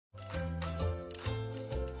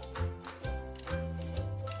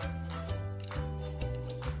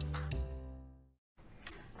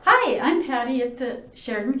I'm Patty at the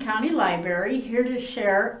Sheridan County Library, here to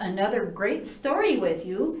share another great story with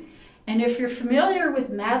you. And if you're familiar with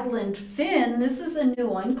Madeline Finn, this is a new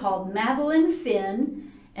one called Madeline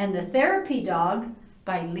Finn and the Therapy Dog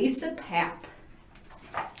by Lisa Papp.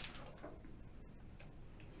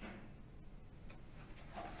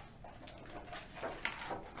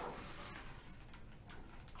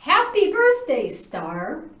 Happy birthday,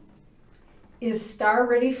 Star. Is Star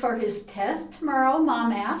ready for his test tomorrow,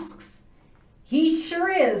 Mom asks. He sure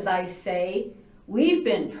is, I say. We've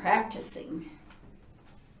been practicing.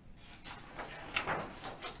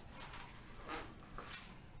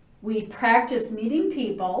 We practice meeting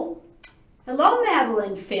people. Hello,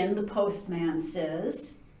 Madeline Finn, the postman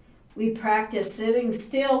says. We practice sitting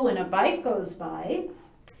still when a bike goes by.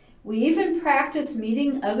 We even practice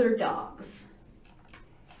meeting other dogs.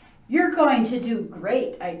 You're going to do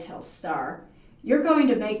great, I tell Star. You're going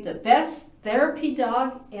to make the best therapy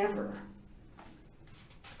dog ever.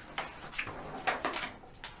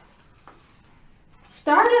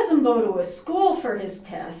 Star doesn't go to a school for his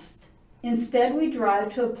test. Instead, we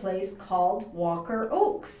drive to a place called Walker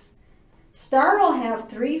Oaks. Star will have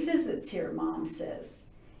 3 visits here, Mom says.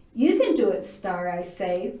 You can do it, Star, I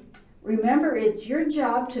say. Remember, it's your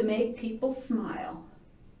job to make people smile.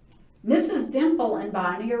 Mrs. Dimple and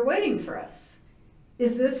Bonnie are waiting for us.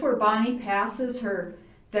 Is this where Bonnie passes her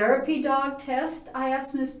therapy dog test? I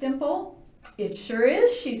ask Miss Dimple. It sure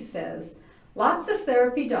is, she says. Lots of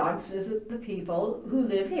therapy dogs visit the people who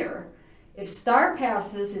live here. If Star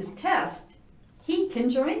passes his test, he can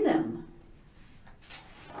join them.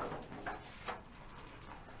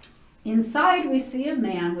 Inside, we see a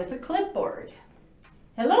man with a clipboard.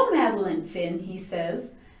 Hello, Madeline Finn, he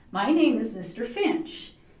says. My name is Mr.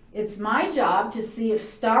 Finch. It's my job to see if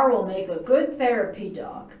Star will make a good therapy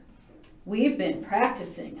dog. We've been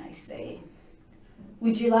practicing, I say.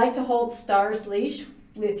 Would you like to hold Star's leash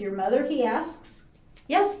with your mother, he asks.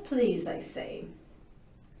 Yes, please, I say.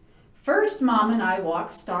 First, Mom and I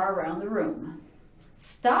walk Star around the room.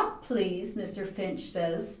 Stop, please, Mr. Finch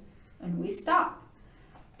says, and we stop.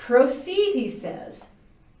 Proceed, he says.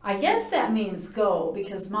 I guess that means go,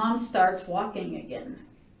 because Mom starts walking again.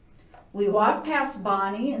 We walk past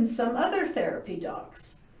Bonnie and some other therapy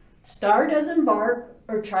dogs. Star doesn't bark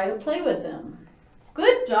or try to play with them.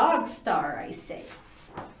 Good dog, Star, I say.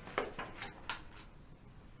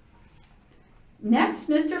 Next,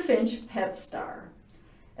 Mr. Finch pets Star,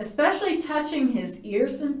 especially touching his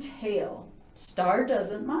ears and tail. Star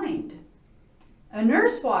doesn't mind. A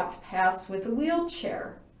nurse walks past with a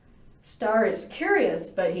wheelchair. Star is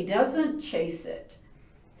curious, but he doesn't chase it.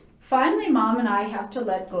 Finally, Mom and I have to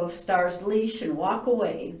let go of Star's leash and walk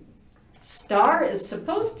away. Star is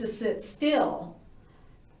supposed to sit still,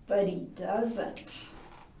 but he doesn't.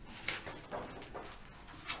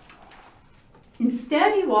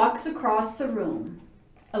 Instead, he walks across the room.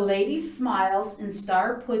 A lady smiles and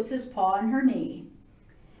Star puts his paw on her knee.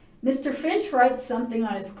 Mr. Finch writes something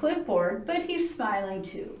on his clipboard, but he's smiling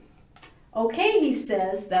too. Okay, he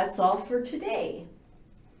says, that's all for today.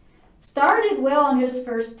 Star did well on his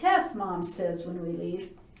first test, Mom says when we leave.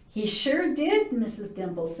 He sure did, Mrs.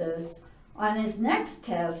 Dimple says. On his next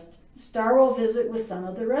test, Star will visit with some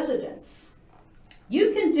of the residents.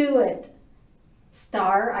 You can do it,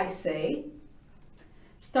 Star, I say.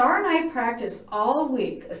 Star and I practice all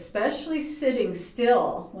week, especially sitting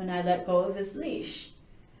still when I let go of his leash.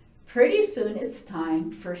 Pretty soon it's time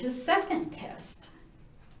for his second test.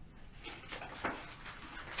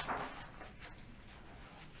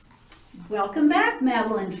 Welcome back,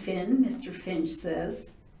 Madeline Finn, Mr. Finch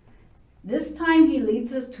says. This time he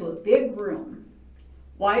leads us to a big room.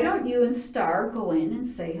 Why don't you and Star go in and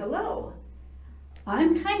say hello?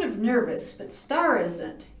 I'm kind of nervous, but Star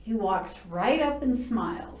isn't. He walks right up and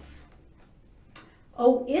smiles.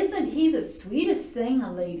 Oh, isn't he the sweetest thing,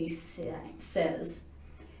 a lady says.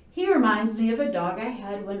 He reminds me of a dog I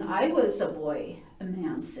had when I was a boy, a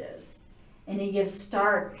man says. And he gives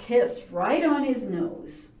Star a kiss right on his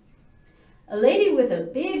nose. A lady with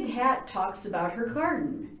a big hat talks about her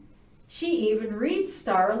garden. She even reads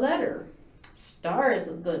Star a letter. Star is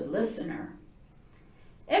a good listener.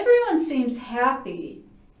 Everyone seems happy.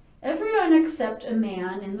 Everyone except a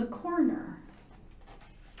man in the corner.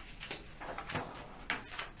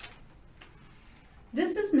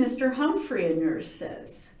 This is Mr. Humphrey, a nurse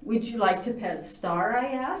says. Would you like to pet Star, I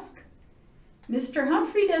ask. Mr.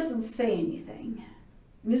 Humphrey doesn't say anything.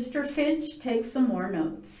 Mr. Finch takes some more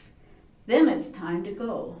notes. Then it's time to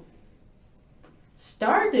go.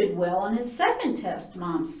 Star did well on his second test,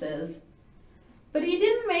 Mom says. But he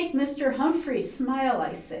didn't make Mr. Humphrey smile,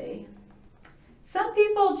 I say. Some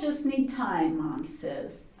people just need time, Mom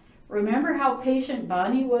says. Remember how patient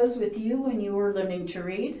Bonnie was with you when you were learning to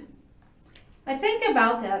read? I think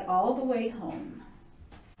about that all the way home.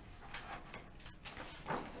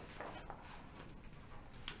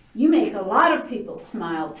 You make a lot of people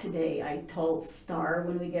smile today, I told Star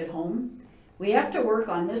when we get home. We have to work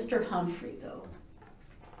on Mr. Humphrey, though.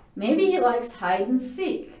 Maybe he likes hide and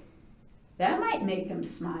seek. That might make him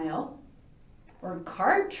smile. Or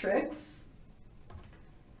card tricks.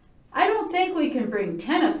 I don't think we can bring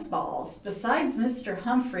tennis balls. Besides, Mr.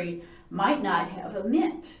 Humphrey might not have a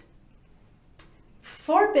mitt.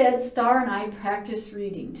 Before bed, Star and I practice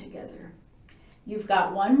reading together. You've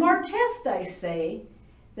got one more test, I say.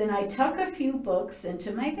 Then I tuck a few books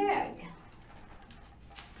into my bag.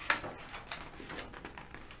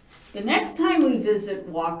 The next time we visit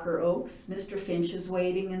Walker Oaks, Mr. Finch is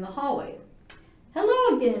waiting in the hallway.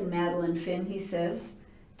 Hello again, Madeline Finn, he says.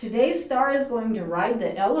 Today Star is going to ride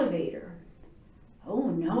the elevator. Oh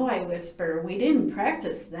no, I whisper, we didn't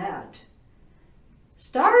practice that.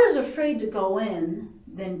 Star is afraid to go in,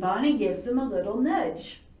 then Bonnie gives him a little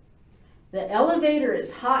nudge. The elevator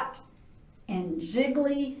is hot and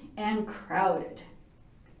jiggly and crowded.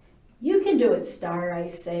 You can do it, Star, I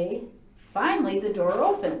say. Finally, the door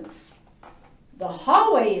opens. The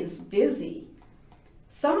hallway is busy.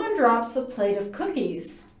 Someone drops a plate of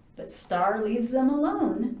cookies, but Star leaves them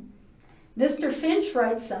alone. Mr. Finch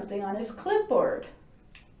writes something on his clipboard.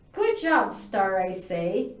 Good job, Star, I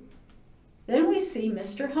say. Then we see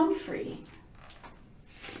Mr. Humphrey.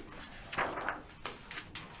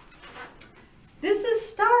 This is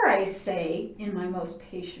Star, I say, in my most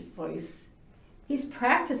patient voice. He's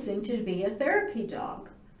practicing to be a therapy dog.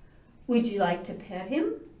 Would you like to pet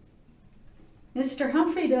him? Mr.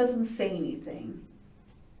 Humphrey doesn't say anything.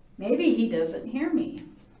 Maybe he doesn't hear me.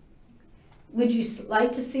 Would you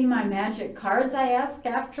like to see my magic cards, I ask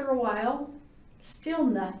after a while. Still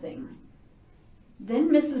nothing. Then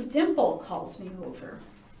Mrs. Dimple calls me over.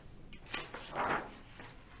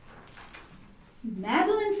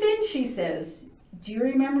 Madeline Finn, she says, do you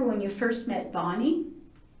remember when you first met Bonnie?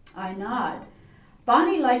 I nod.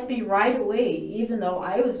 Bonnie liked me right away, even though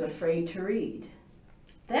I was afraid to read.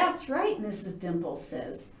 That's right, Mrs. Dimple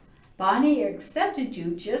says. Bonnie accepted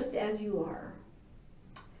you just as you are.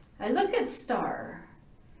 I look at Star.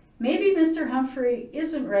 Maybe Mr. Humphrey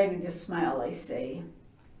isn't ready to smile, I say.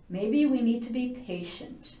 Maybe we need to be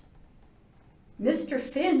patient. Mr.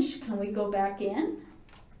 Finch, can we go back in?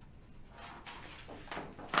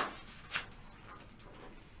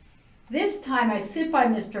 This time I sit by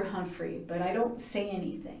Mr. Humphrey, but I don't say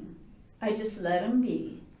anything. I just let him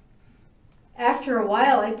be. After a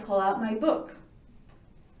while, I pull out my book.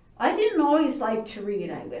 I didn't always like to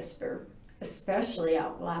read, I whisper, especially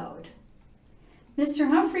out loud. Mr.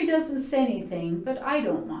 Humphrey doesn't say anything, but I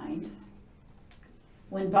don't mind.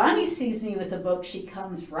 When Bonnie sees me with a book, she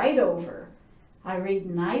comes right over. I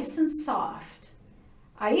read nice and soft.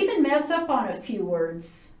 I even mess up on a few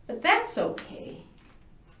words, but that's okay.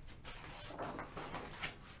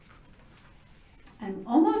 I'm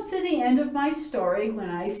almost to the end of my story when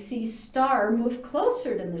I see Star move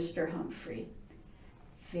closer to Mr. Humphrey.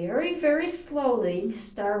 Very, very slowly,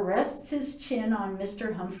 Star rests his chin on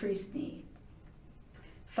Mr. Humphrey's knee.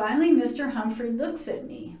 Finally, Mr. Humphrey looks at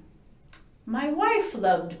me. My wife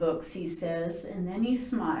loved books, he says, and then he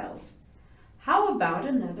smiles. How about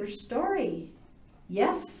another story?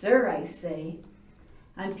 Yes, sir, I say.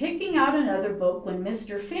 I'm picking out another book when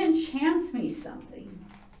Mr. Finch hands me something.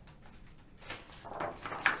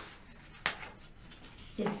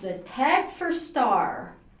 It's a tag for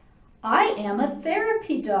Star. I am a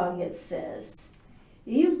therapy dog, it says.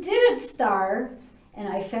 You did it, Star. And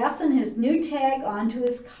I fasten his new tag onto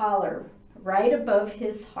his collar, right above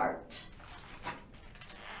his heart.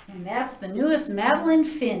 And that's the newest Madeline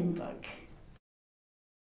Finn book.